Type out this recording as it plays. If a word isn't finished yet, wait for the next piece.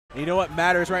You know what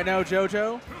matters right now,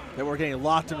 JoJo? That we're getting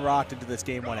locked and rocked into this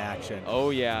Game 1 action.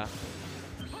 Oh, yeah.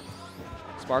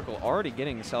 Sparkle already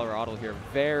getting Acceleratle here.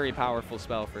 Very powerful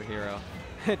spell for Hero.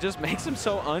 It just makes him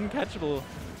so uncatchable.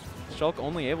 Shulk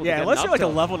only able to get unless an you're like a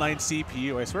up tilt. level 9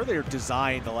 CPU, I swear they're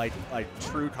designed to like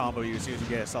true combo you as soon as you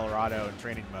get Accelerado in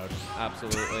training mode.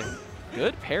 Absolutely.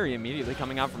 Good parry immediately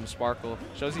coming out from Sparkle.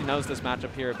 Shows he knows this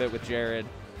matchup here a bit with Jared.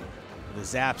 The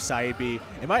Zap side B,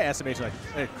 in my estimation, like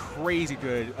a crazy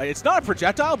good. It's not a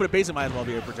projectile, but it basically might as well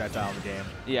be a projectile in the game.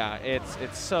 Yeah,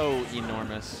 it's so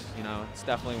enormous. You know, it's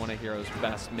definitely one of Hero's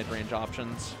best mid-range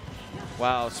options.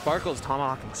 Wow, Sparkle's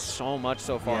tomahawking so much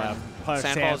so far. Yeah, punish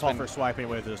Sandfall's Sandfall for swiping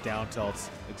away with those down tilts.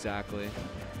 Exactly.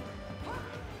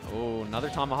 Oh, another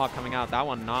tomahawk coming out. That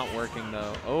one not working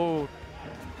though. Oh,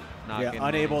 not getting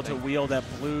unable anything. to wield that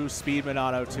blue speed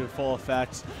Monado to full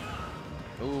effect.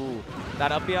 Ooh,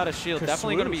 that up B out of shield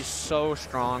definitely going to be so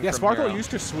strong. Yeah, from Sparkle Hero.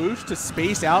 used to swoosh to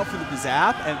space out for the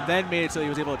zap, and then made it so he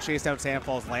was able to chase down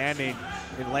Sandfall's landing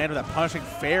and land with that punishing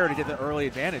fair to get the early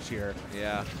advantage here.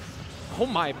 Yeah. Oh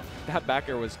my, that back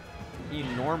air was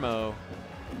enormo.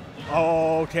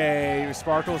 Okay,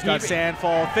 Sparkle's got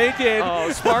Sandfall thinking.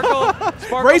 Oh, Sparkle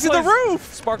raising plays, the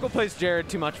roof. Sparkle plays Jared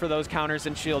too much for those counters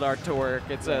and shield art to work.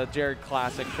 It's a Jared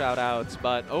classic shout outs,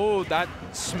 but oh, that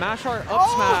smash art up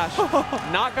smash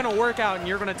not gonna work out, and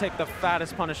you're gonna take the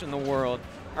fattest punish in the world.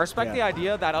 I respect the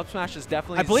idea that up smash is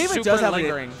definitely I believe super it does have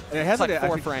lingering. It has it's like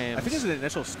 4 I frames. think it's an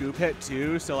initial scoop hit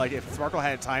too. So like if Sparkle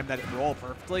had timed that roll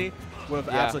perfectly, would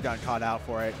have absolutely gotten caught out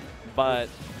for it. But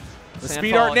the Sandfall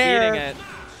speed art nair. eating it.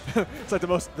 It's like the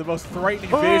most threatening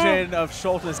vision of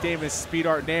Shulk in this game is speed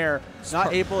art nair.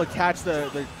 Not able to catch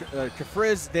the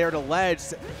Kafriz there to ledge.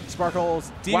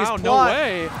 Sparkle's Devious Wow, plot. no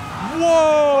way. Whoa!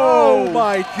 Oh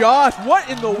my gosh, what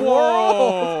in the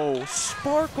world? Whoa,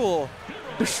 Sparkle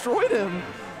destroyed him.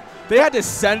 They had to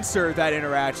censor that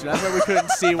interaction. That's why we couldn't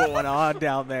see what went on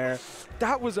down there.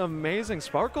 That was amazing.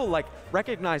 Sparkle like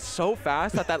recognized so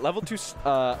fast at that level 2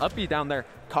 up B down there,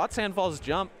 caught Sandfall's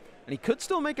jump, and he could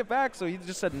still make it back, so he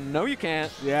just said, no, you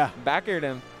can't. Yeah. Back aired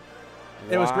him.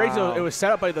 It was great. So it was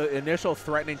set up by the initial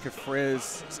threatening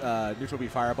Kafriz neutral B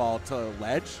fireball to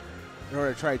ledge in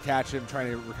order to try to catch him,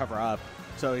 trying to recover up.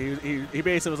 So he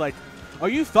basically was like, oh,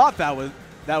 you thought that was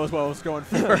what I was going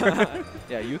for.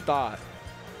 Yeah, you thought.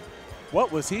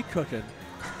 What was he cooking?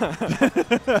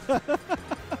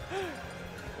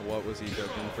 What was he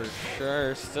cooking for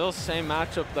sure. Still same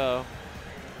matchup though.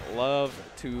 Love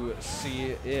to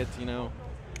see it, you know.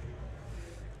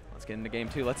 Let's get into game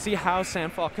 2. Let's see how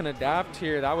Sandfall can adapt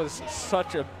here. That was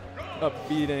such a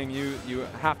beating. You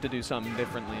have to do something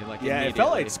differently. Like yeah, it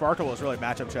felt like Sparkle was really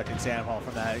matchup checking Sandfall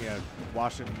from that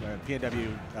Washington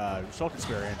PNW Shulk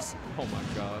experience. Oh my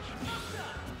gosh.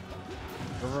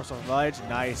 Reversal ledge,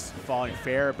 nice falling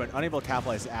fair, but unable to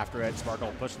capitalize after it.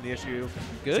 Sparkle pushing the issue.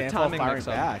 Good Sandfall timing firing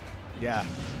mix-up. back. Yeah.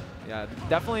 Yeah,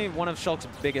 definitely one of Shulk's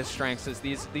biggest strengths is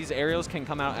these aerials can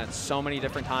come out at so many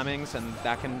different timings, and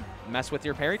that can mess with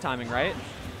your parry timing, right?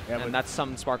 Yeah, and that's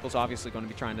something Sparkle's obviously going to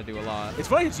be trying to do a lot. It's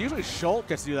funny, it's usually Shulk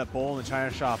gets to do that bowl in the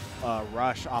China shop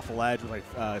rush off the ledge with like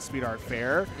speed art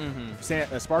fair.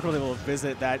 Sparkle was able to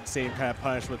visit that same kind of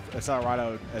punish with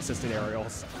Accelerado assisted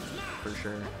aerials. For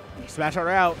sure. Smash art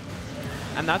out.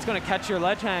 And that's going to catch your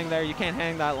ledge hang there. You can't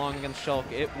hang that long against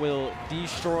Shulk. It will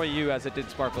destroy you as it did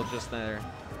Sparkle just there.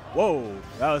 Whoa,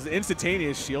 that was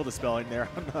instantaneous shield dispelling there.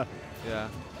 Yeah.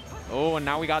 Oh, and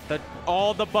now we got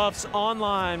all the buffs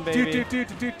online, baby.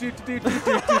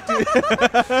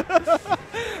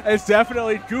 It's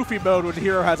definitely goofy mode when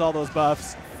Hero has all those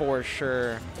buffs. For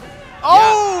sure.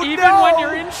 Oh, yeah, even when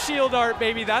you're in shield art,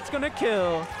 baby, that's going to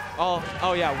kill.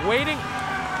 Oh yeah, waiting.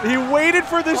 He waited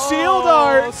for the shield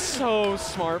art. So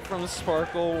smart from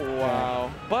Sparkle.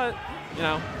 Wow. But, you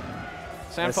know,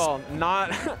 Sandfall,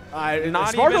 not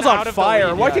Sparkle's on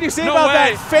fire. What can you say about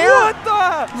that? Fair, what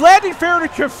the? Landing fair to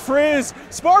Kafriz.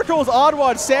 Sparkle's on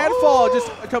one. Sandfall just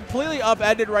completely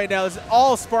upended right now. This is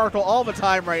all Sparkle all the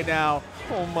time right now.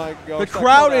 Oh my god. The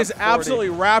crowd is absolutely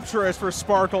rapturous for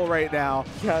Sparkle right now.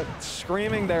 Yeah,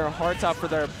 screaming their hearts out for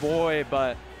their boy,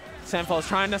 but Sandfall is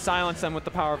trying to silence them with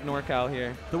the power of NorCal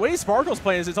here. The way Sparkle's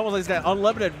playing is it's almost like he's got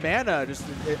unlimited mana. Just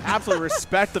absolutely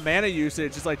respect the mana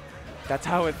usage. It's like, that's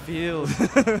how it feels.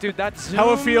 Dude, that's zoom.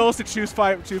 How it feels to choose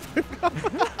 5. Dude,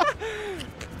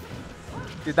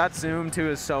 that zoom too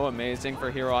is so amazing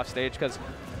for Hero off stage because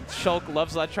Shulk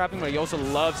loves ledge trapping, but he also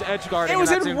loves edge guarding. It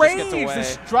was and that in zoom range. Just gets away.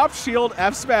 This drop shield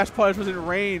F smash punch was in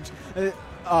range.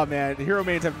 Oh man, Hero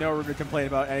mains have no room to complain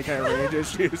about any kind of range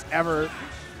issues ever.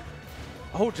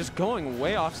 Oh, just going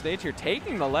way off stage here,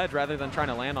 taking the ledge rather than trying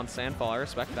to land on Sandfall. I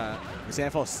respect that.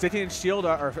 Sandfall sticking in shield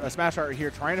or a smash art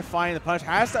here, trying to find the punish.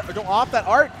 Has to go off that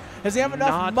art. Does he have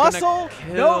enough muscle?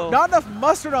 No, not enough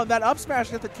mustard on that up smash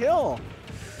to get the kill.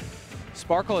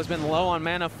 Sparkle has been low on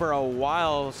mana for a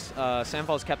while.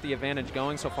 Sandfall's kept the advantage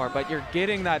going so far, but you're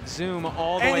getting that zoom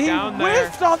all the way down there. And he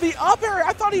whiffed on the up area.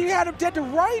 I thought he had him dead to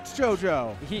rights,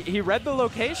 JoJo. He read the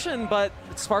location, but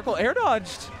Sparkle air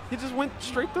dodged. He just went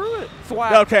straight through it.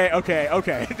 Thwack.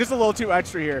 Okay. Just a little too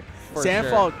extra here.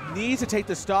 Sandfall needs to take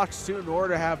the stock soon in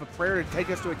order to have a prayer to take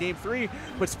us to a game 3,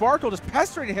 but Sparkle just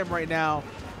pestering him right now.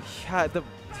 Yeah,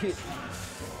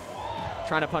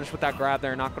 trying to punish with that grab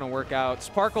there, not going to work out.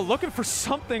 Sparkle looking for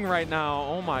something right now.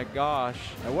 Oh my gosh.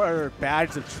 And what other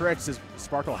bags of tricks does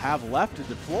Sparkle have left to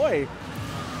deploy?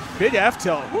 Big F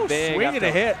tilt, swinging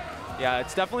a hit. Yeah,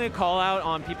 it's definitely a call out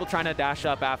on people trying to dash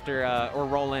up after or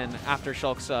roll in after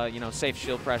Shulk's safe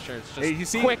shield pressure. It's just you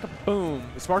see, quick boom.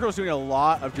 Sparkle was doing a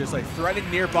lot of just like threatening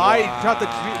nearby. He got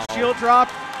the shield drop,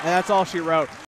 and that's all she wrote.